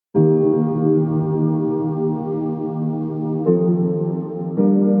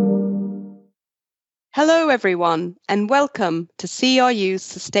Hello, everyone, and welcome to CRU's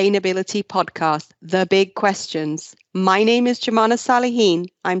Sustainability Podcast, The Big Questions. My name is Jumana Saleheen.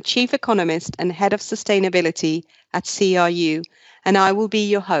 I'm Chief Economist and Head of Sustainability at CRU, and I will be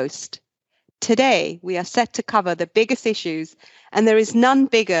your host. Today, we are set to cover the biggest issues, and there is none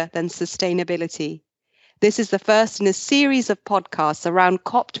bigger than sustainability. This is the first in a series of podcasts around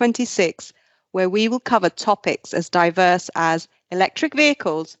COP26, where we will cover topics as diverse as electric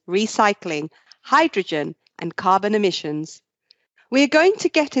vehicles, recycling, hydrogen, and carbon emissions. We are going to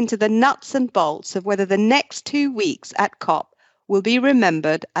get into the nuts and bolts of whether the next 2 weeks at COP will be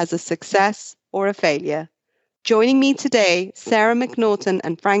remembered as a success or a failure. Joining me today, Sarah Macnaughton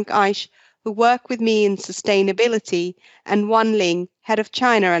and Frank Eich, who work with me in sustainability, and Wan Ling, Head of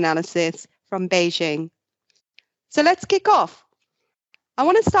China Analysis from Beijing. So let's kick off. I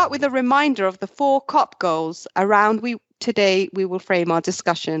want to start with a reminder of the 4 COP goals around today we will frame our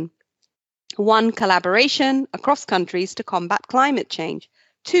discussion. 1, collaboration across countries to combat climate change.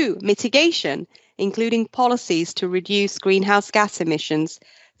 2, mitigation, including policies to reduce greenhouse gas emissions.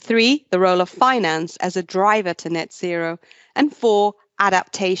 3, the role of finance as a driver to net zero. And 4,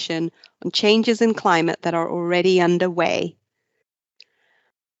 adaptation on changes in climate that are already underway.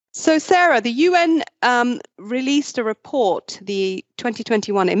 So, Sarah, the UN released a report, the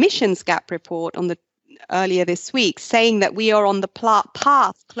 2021 emissions gap report, earlier this week, saying that we are on the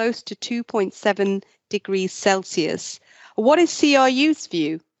path close to 2.7 degrees Celsius. What is CRU's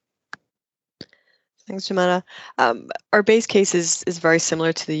view? Thanks, Jumana. Our base case is very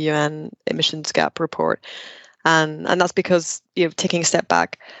similar to the UN emissions gap report, and that's because, taking a step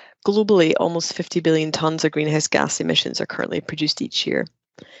back, globally, almost 50 billion tons of greenhouse gas emissions are currently produced each year.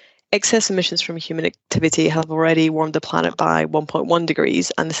 Excess emissions from human activity have already warmed the planet by 1.1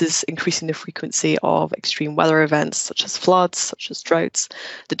 degrees, and this is increasing the frequency of extreme weather events such as floods, such as droughts,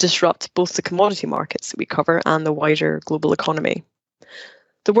 that disrupt both the commodity markets that we cover and the wider global economy.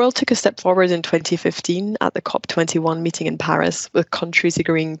 The world took a step forward in 2015 at the COP21 meeting in Paris, with countries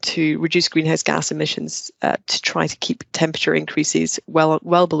agreeing to reduce greenhouse gas emissions to try to keep temperature increases well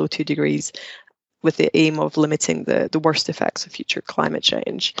below 2 degrees, with the aim of limiting the worst effects of future climate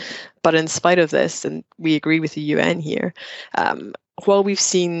change. But in spite of this, and we agree with the UN here, while we've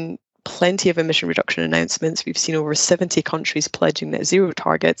seen plenty of emission reduction announcements, we've seen over 70 countries pledging net zero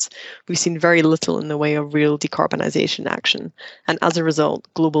targets, we've seen very little in the way of real decarbonisation action. And as a result,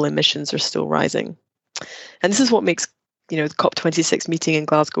 global emissions are still rising. And this is what makes the COP26 meeting in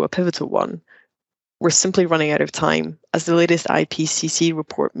Glasgow a pivotal one. We're simply running out of time. As the latest IPCC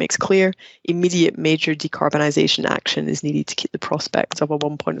report makes clear, immediate major decarbonisation action is needed to keep the prospects of a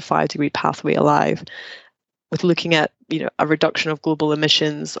 1.5 degree pathway alive, with looking at a reduction of global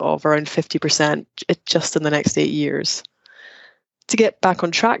emissions of around 50% just in the next 8 years. To get back on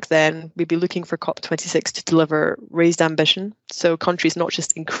track then, we'd be looking for COP26 to deliver raised ambition, so countries not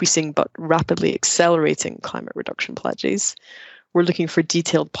just increasing but rapidly accelerating climate reduction pledges. We're looking for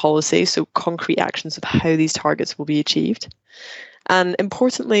detailed policy, so concrete actions of how these targets will be achieved. And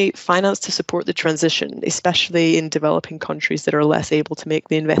importantly, finance to support the transition, especially in developing countries that are less able to make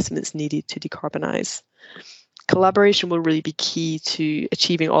the investments needed to decarbonise. Collaboration will really be key to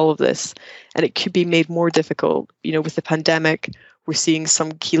achieving all of this, and it could be made more difficult. With the pandemic, we're seeing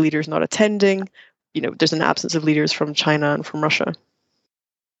some key leaders not attending. There's an absence of leaders from China and from Russia.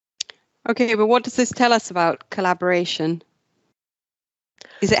 Okay, but what does this tell us about collaboration?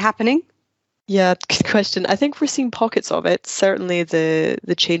 Is it happening? Yeah, good question. I think we're seeing pockets of it. Certainly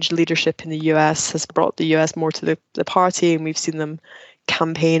the change in leadership in the US has brought the US more to the party, and we've seen them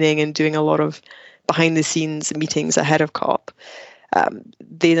campaigning and doing a lot of behind the scenes meetings ahead of COP.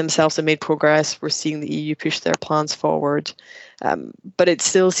 They themselves have made progress. We're seeing the EU push their plans forward. But it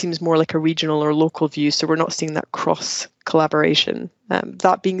still seems more like a regional or local view, so we're not seeing that cross collaboration.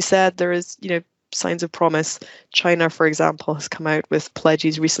 That being said, there is, signs of promise. China, for example, has come out with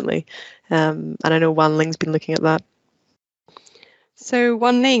pledges recently, and I know Wan Ling's been looking at that. So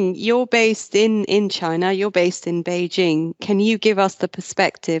Wan Ling, you're based in China, you're based in Beijing. Can you give us the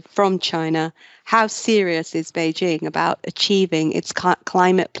perspective from China? How serious is Beijing about achieving its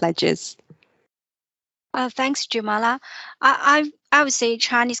climate pledges? Thanks, Jumala. I would say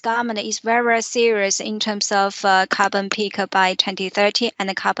Chinese government is very, very serious in terms of carbon peak by 2030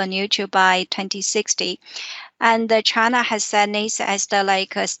 and carbon neutral by 2060. And China has set this as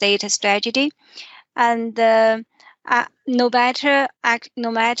the state strategy. And no matter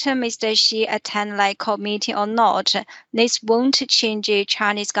Mr. Xi attend COP meeting or not, this won't change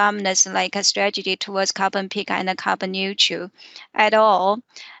Chinese government's strategy towards carbon peak and carbon neutral at all.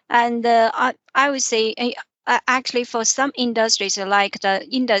 And I would say actually for some industries, like the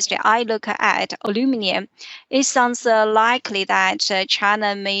industry I look at, aluminum, it sounds likely that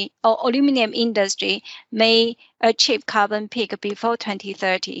China or aluminum industry may achieve carbon peak before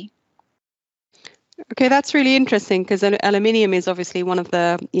 2030. Okay, that's really interesting because aluminium is obviously one of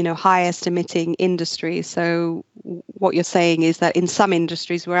the highest emitting industries. So what you're saying is that in some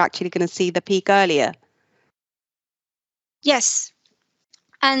industries we're actually going to see the peak earlier. Yes.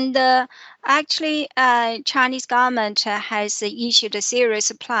 And actually, Chinese government has issued a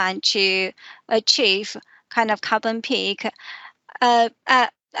serious plan to achieve kind of carbon peak.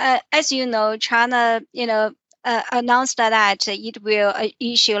 As you know, China, announced that it will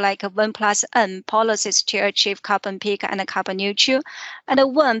issue like a 1+N policies to achieve carbon peak and carbon neutral. And the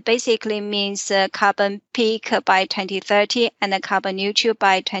 1 basically means carbon peak by 2030 and carbon neutral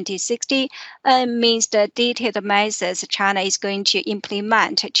by 2060. Means the detailed measures China is going to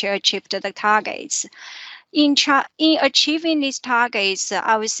implement to achieve the targets. In achieving these targets,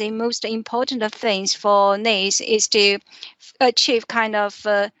 I would say most important things for this is to achieve kind of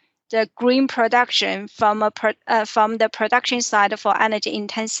the green production from the production side for energy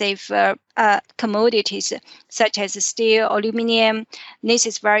intensive commodities such as steel, aluminum. This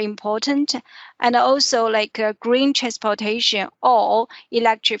is very important, and also like green transportation or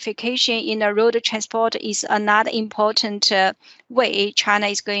electrification in the road transport is another important way China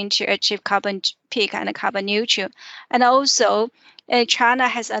is going to achieve carbon peak and carbon neutral, and also. China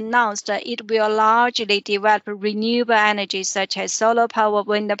has announced that it will largely develop renewable energy such as solar power,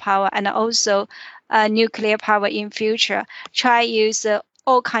 wind power, and also nuclear power in future. Try use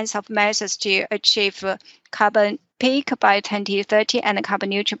all kinds of measures to achieve carbon peak by 2030 and carbon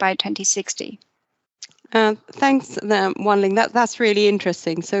neutral by 2060. Thanks, Wan Ling. That's really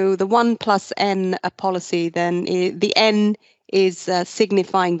interesting. So the 1+N policy, then the N is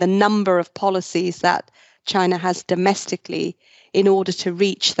signifying the number of policies that China has domestically in order to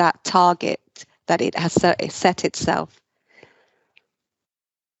reach that target that it has set itself.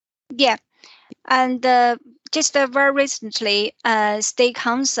 Yeah, and just very recently, State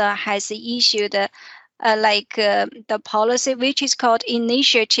Council has issued the policy which is called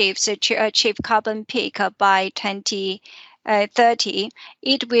initiatives to achieve carbon peak by 2030.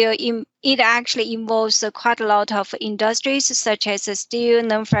 It actually involves quite a lot of industries such as steel,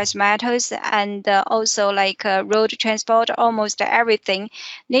 non-ferrous metals, and also like road transport, almost everything.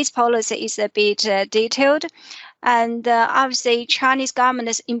 This policy is a bit detailed. And I would say Chinese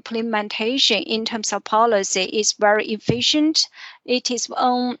government's implementation in terms of policy is very efficient. It is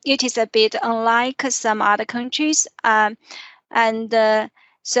a bit unlike some other countries,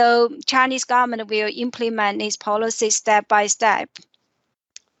 so Chinese government will implement this policy step by step.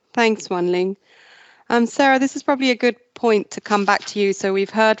 Thanks, Wan Ling. Sarah, this is probably a good point to come back to you. So we've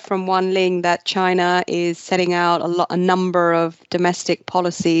heard from Wan Ling that China is setting out a number of domestic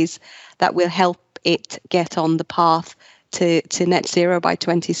policies that will help it get on the path to net zero by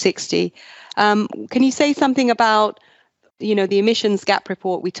 2060. Can you say something about, the emissions gap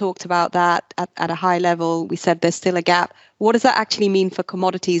report? We talked about that at a high level. We said there's still a gap. What does that actually mean for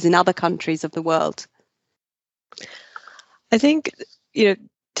commodities in other countries of the world? I think, to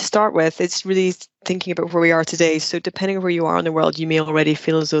start with, it's really thinking about where we are today. So depending on where you are in the world, you may already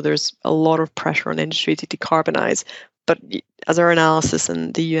feel as though there's a lot of pressure on industry to decarbonize. But as our analysis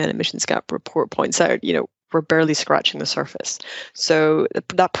and the UN emissions gap report points out, we're barely scratching the surface. So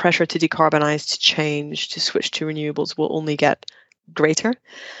that pressure to decarbonize, to change, to switch to renewables will only get greater.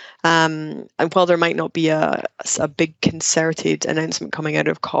 And while there might not be a big concerted announcement coming out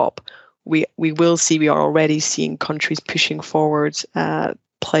of COP, we are already seeing countries pushing forward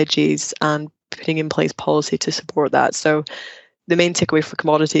pledges and putting in place policy to support that. So the main takeaway for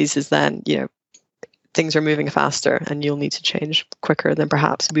commodities is then, things are moving faster and you'll need to change quicker than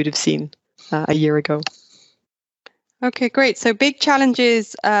perhaps we would have seen a year ago. Okay, great. So big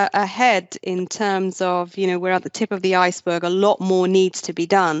challenges ahead in terms of, we're at the tip of the iceberg. A lot more needs to be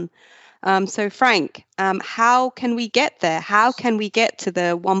done. So Frank, how can we get there? How can we get to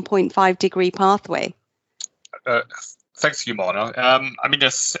the 1.5 degree pathway? Thanks, Jumana.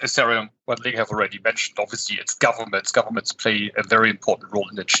 As Sarah and Wan Ling have already mentioned, obviously it's governments. Governments play a very important role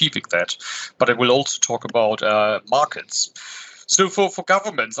in achieving that. But I will also talk about markets. So for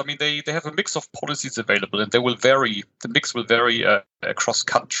governments, they have a mix of policies available, and they will vary. The mix will vary across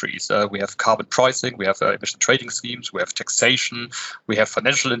countries. We have carbon pricing, we have emission trading schemes, we have taxation, we have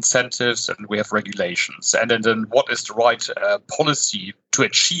financial incentives, and we have regulations. And then what is the right policy to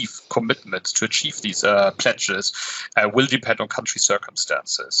achieve commitments, to achieve these pledges, will depend on country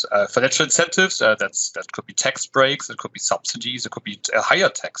circumstances. Financial incentives, that could be tax breaks, it could be subsidies, it could be higher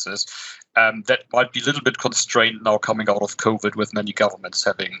taxes. That might be a little bit constrained now coming out of COVID, with many governments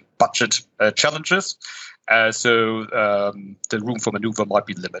having budget challenges. So the room for maneuver might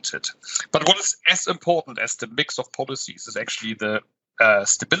be limited. But what is as important as the mix of policies is actually the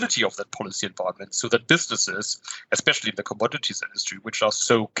stability of that policy environment, so that businesses, especially in the commodities industry, which are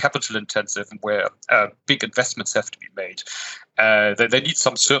so capital intensive and where big investments have to be made, they need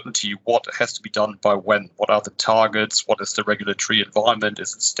some certainty what has to be done by when, what are the targets, what is the regulatory environment,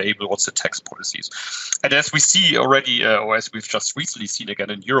 is it stable, what's the tax policies. And as we see already, or as we've just recently seen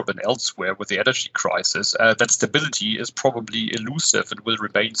again in Europe and elsewhere with the energy crisis, that stability is probably elusive and will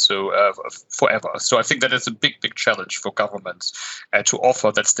remain so forever. So I think that is a big challenge for governments to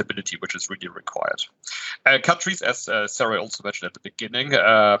offer that stability, which is really required. Countries, as Sarah also mentioned at the beginning,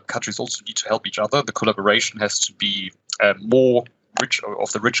 countries also need to help each other. The collaboration has to be more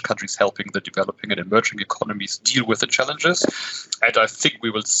rich countries helping the developing and emerging economies deal with the challenges. And I think we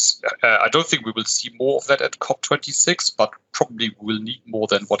will. I don't think we will see more of that at COP26, but probably we will need more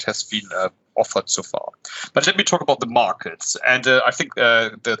than what has been offered so far. But let me talk about the markets. And I think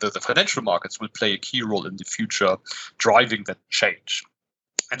the financial markets will play a key role in the future, driving that change.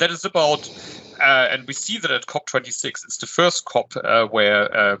 And that is about, and we see that at COP26, it's the first COP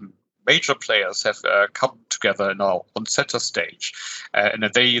where major players have come together now on center stage. And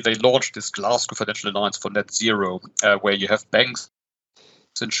they launched this Glasgow Financial Alliance for Net Zero, where you have banks,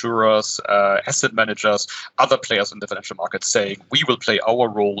 insurers, asset managers, other players in the financial market saying we will play our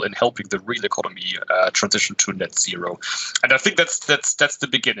role in helping the real economy transition to net zero. And I think that's the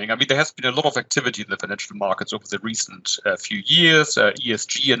beginning. I mean, there has been a lot of activity in the financial markets over the recent few years.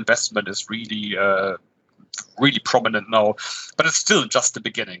 ESG investment is really prominent now, but it's still just the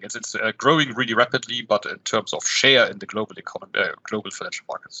beginning. It's growing really rapidly, but in terms of share in the global economy, global financial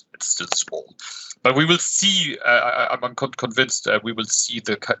markets, it's still small. But we will see, I'm convinced we will see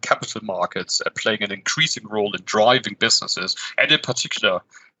the capital markets playing an increasing role in driving businesses, and in particular,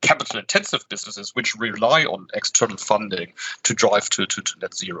 capital-intensive businesses, which rely on external funding to drive to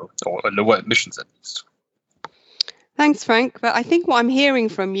net zero, or lower emissions at least. Thanks, Frank. But I think what I'm hearing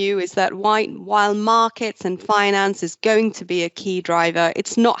from you is that while markets and finance is going to be a key driver,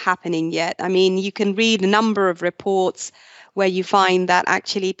 it's not happening yet. I mean, you can read a number of reports where you find that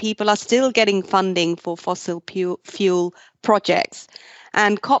actually people are still getting funding for fossil fuel projects.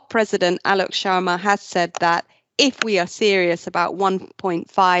 And COP President Alok Sharma has said that if we are serious about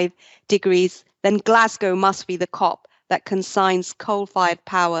 1.5 degrees, then Glasgow must be the COP that consigns coal-fired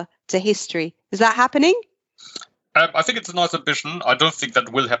power to history. Is that happening? I think it's a nice ambition. I don't think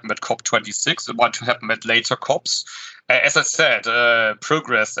that will happen at COP26. It might happen at later COPs. As I said,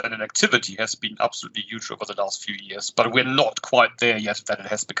 progress and an activity has been absolutely huge over the last few years, but we're not quite there yet that it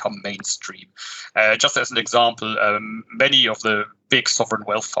has become mainstream. Just as an example, many of the big sovereign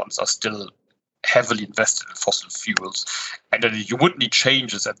wealth funds are still heavily invested in fossil fuels, and you would need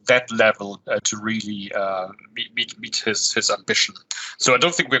changes at that level to really meet his ambition. So I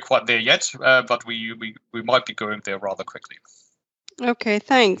don't think we're quite there yet, but we might be going there rather quickly. Okay,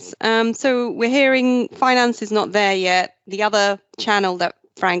 thanks. So we're hearing finance is not there yet. The other channel that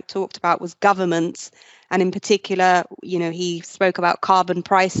Frank talked about was governments, and in particular, he spoke about carbon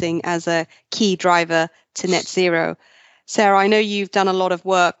pricing as a key driver to net zero. Sarah, I know you've done a lot of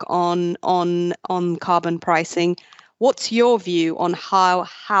work on carbon pricing. What's your view on how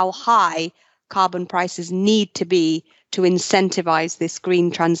high carbon prices need to be to incentivize this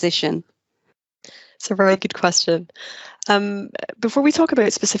green transition? It's a very good question. Before we talk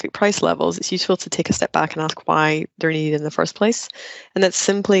about specific price levels, it's useful to take a step back and ask why they're needed in the first place. And that's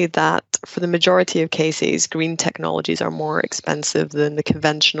simply that for the majority of cases, green technologies are more expensive than the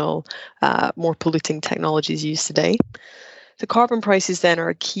conventional, more polluting technologies used today. The carbon prices then are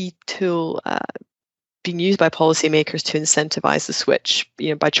a key tool being used by policymakers to incentivize the switch,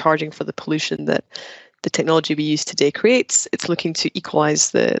 by charging for the pollution that the technology we use today creates. It's looking to equalize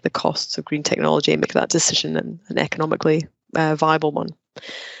the costs of green technology and make that decision an economically viable one.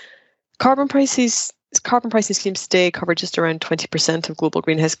 Carbon pricing schemes today cover just around 20% of global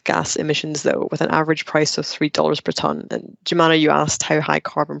greenhouse gas emissions, though, with an average price of $3 per tonne. And Jumana, you asked how high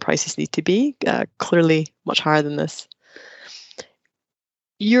carbon prices need to be. Clearly much higher than this.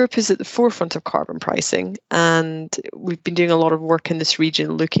 Europe is at the forefront of carbon pricing, and we've been doing a lot of work in this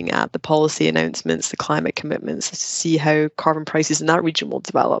region looking at the policy announcements, the climate commitments, to see how carbon prices in that region will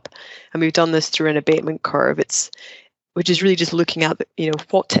develop. And we've done this through an abatement curve, which is really just looking at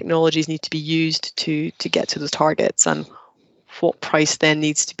what technologies need to be used to get to those targets, and what price then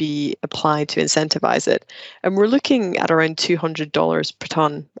needs to be applied to incentivize it. And we're looking at around $200 per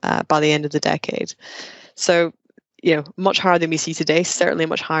ton by the end of the decade. So, much higher than we see today, certainly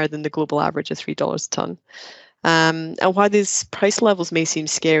much higher than the global average of $3 a ton. And while these price levels may seem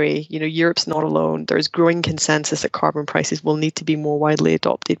scary, Europe's not alone. There's growing consensus that carbon prices will need to be more widely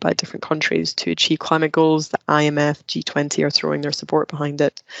adopted by different countries to achieve climate goals. The IMF, G20 are throwing their support behind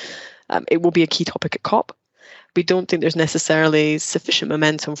it. It will be a key topic at COP. We don't think there's necessarily sufficient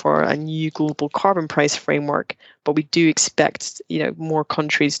momentum for a new global carbon price framework, but we do expect, more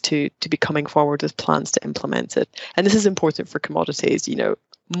countries to be coming forward with plans to implement it. And this is important for commodities.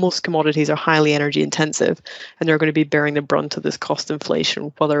 Most commodities are highly energy intensive, and they're going to be bearing the brunt of this cost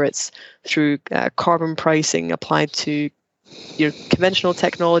inflation, whether it's through carbon pricing applied to conventional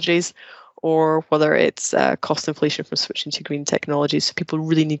technologies, or whether it's cost inflation from switching to green technologies. So people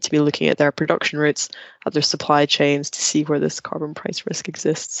really need to be looking at their production routes, at their supply chains to see where this carbon price risk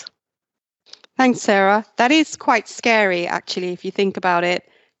exists. Thanks, Sarah. That is quite scary, actually, if you think about it.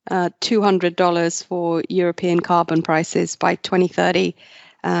 $200 for European carbon prices by 2030.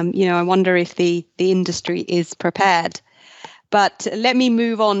 I wonder if the industry is prepared. But let me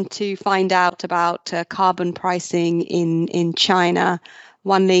move on to find out about carbon pricing in China.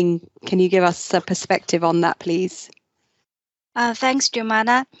 Wan Ling, can you give us a perspective on that, please? Thanks,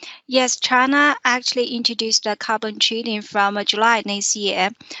 Jumana. Yes, China actually introduced the carbon trading from July next year.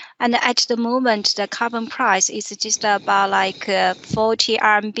 And at the moment, the carbon price is just about 40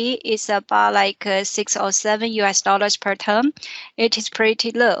 RMB. It's about $6 or $7 per ton. It is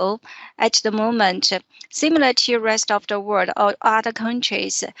pretty low at the moment. Similar to the rest of the world or other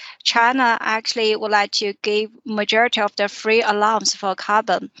countries, China actually would like to give majority of the free allowance for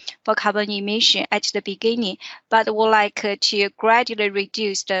carbon emission at the beginning, but would like to gradually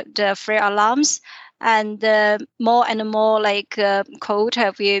reduce the free allowance, and more and more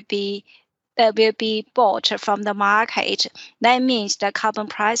quota will be bought from the market. That means the carbon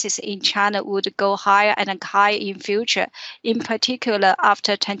prices in China would go higher and higher in future, in particular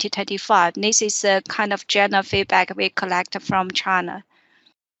after 2025. This is a kind of general feedback we collect from China.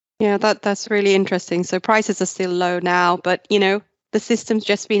 Yeah, that's really interesting. So prices are still low now, but the system's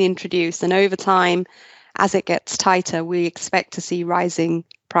just been introduced, and over time, as it gets tighter, we expect to see rising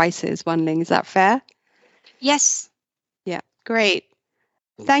prices. Wan Ling, is that fair? Yes. Yeah, great.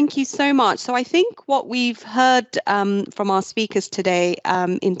 Thank you so much. So I think what we've heard from our speakers today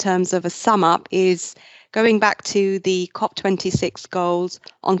in terms of a sum up is going back to the COP26 goals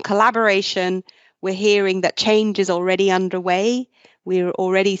on collaboration. We're hearing that change is already underway. We're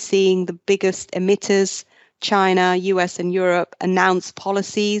already seeing the biggest emitters, China, US and Europe, announce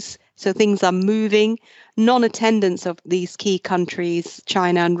policies. So things are moving. Non-attendance of these key countries,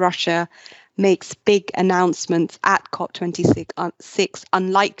 China and Russia, makes big announcements at COP26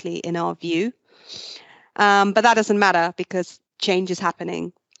 unlikely in our view. But that doesn't matter because change is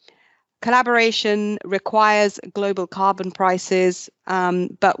happening. Collaboration requires global carbon prices,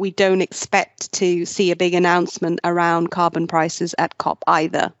 but we don't expect to see a big announcement around carbon prices at COP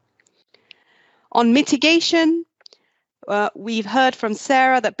either. On mitigation, we've heard from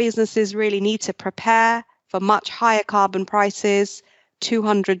Sarah that businesses really need to prepare for much higher carbon prices.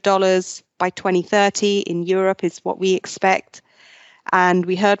 $200 by 2030 in Europe is what we expect. And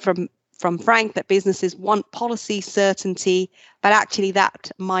we heard from Frank that businesses want policy certainty, but actually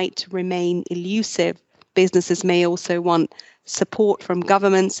that might remain elusive. Businesses may also want support from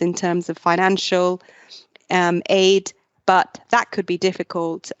governments in terms of financial aid, but that could be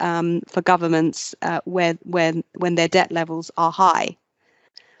difficult for governments when their debt levels are high.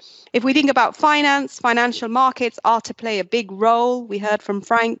 If we think about financial markets are to play a big role. We heard from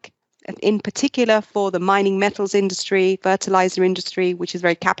Frank, in particular for the mining metals industry, fertilizer industry, which is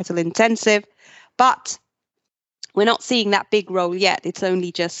very capital intensive, but we're not seeing that big role yet. It's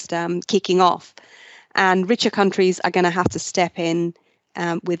only just kicking off. And richer countries are going to have to step in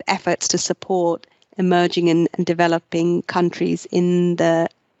with efforts to support emerging and developing countries in the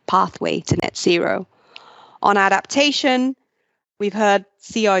pathway to net zero. On adaptation, we've heard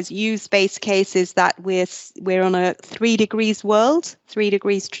CI's use-based cases that we're on a 3 degrees world, 3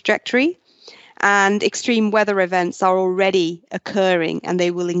 degrees trajectory, and extreme weather events are already occurring and they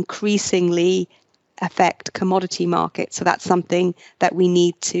will increasingly affect commodity markets. So that's something that we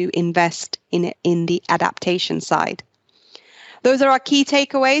need to invest in the adaptation side. Those are our key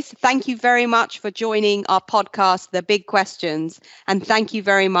takeaways. Thank you very much for joining our podcast, The Big Questions, and thank you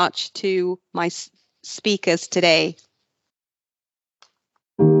very much to my speakers today.